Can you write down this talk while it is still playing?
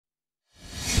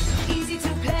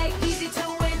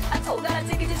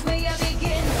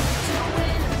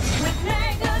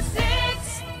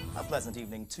Pleasant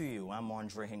evening to you. I'm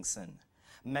Andre Hinkson.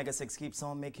 Mega 6 keeps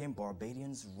on making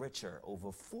Barbadians richer.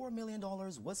 Over $4 million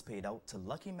was paid out to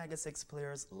lucky Mega 6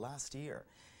 players last year.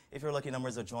 If your lucky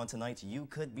numbers are drawn tonight, you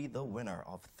could be the winner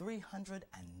of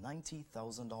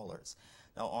 $390,000.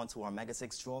 Now on to our Mega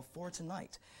 6 draw for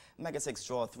tonight. Mega 6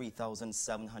 draw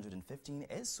 3715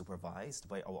 is supervised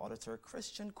by our auditor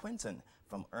Christian Quinton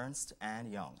from Ernst &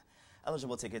 Young.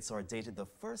 Eligible tickets are dated the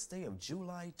first day of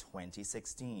July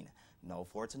 2016. Now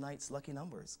for tonight's lucky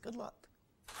numbers. Good luck.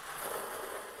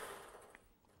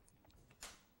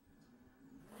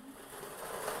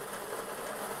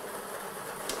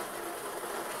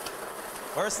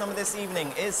 First number this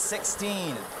evening is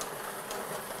 16.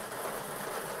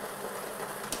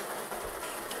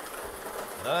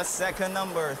 The second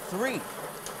number, 3.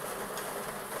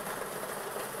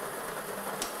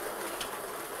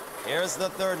 Here's the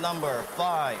third number,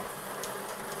 5.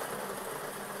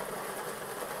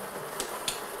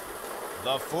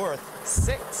 The fourth,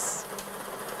 6.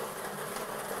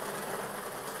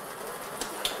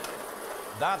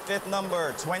 That fifth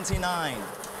number, 29.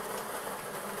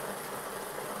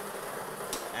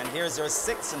 And here's your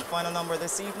sixth and final number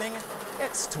this evening.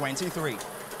 It's 23. Here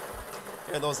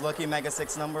are those lucky Mega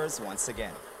 6 numbers once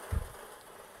again.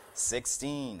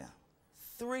 16,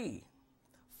 3,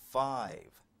 5,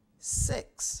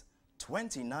 6,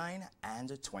 29,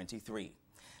 and 23.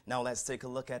 Now let's take a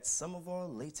look at some of our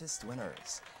latest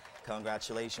winners.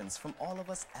 Congratulations from all of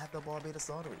us at the Barbados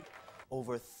Lottery.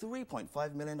 Over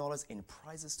 $3.5 million in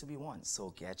prizes to be won,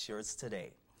 so get yours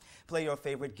today. Play your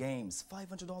favorite games,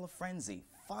 $500 Frenzy,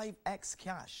 5X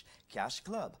Cash, Cash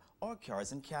Club, or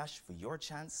Cards and Cash for your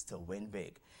chance to win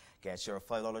big. Get your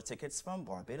 $5 tickets from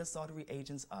Barbados Lottery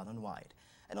agents island-wide.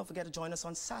 And don't forget to join us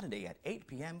on Saturday at 8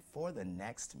 p.m. for the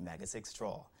next Mega 6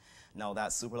 draw. Now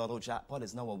that Super Lotto jackpot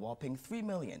is now a whopping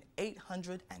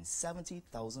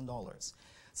 $3,870,000.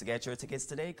 So get your tickets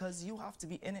today because you have to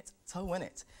be in it to win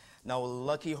it. Now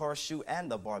Lucky Horseshoe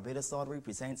and the Barbados Lottery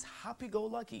presents Happy Go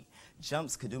Lucky,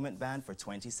 Jumps Kadooment Band for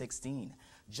 2016.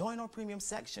 Join our premium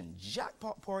section,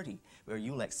 Jackpot Party, where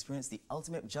you'll experience the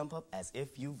ultimate jump up as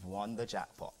if you've won the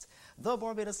jackpot. The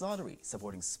Barbados Lottery,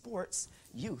 supporting sports,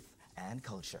 youth, and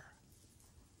culture.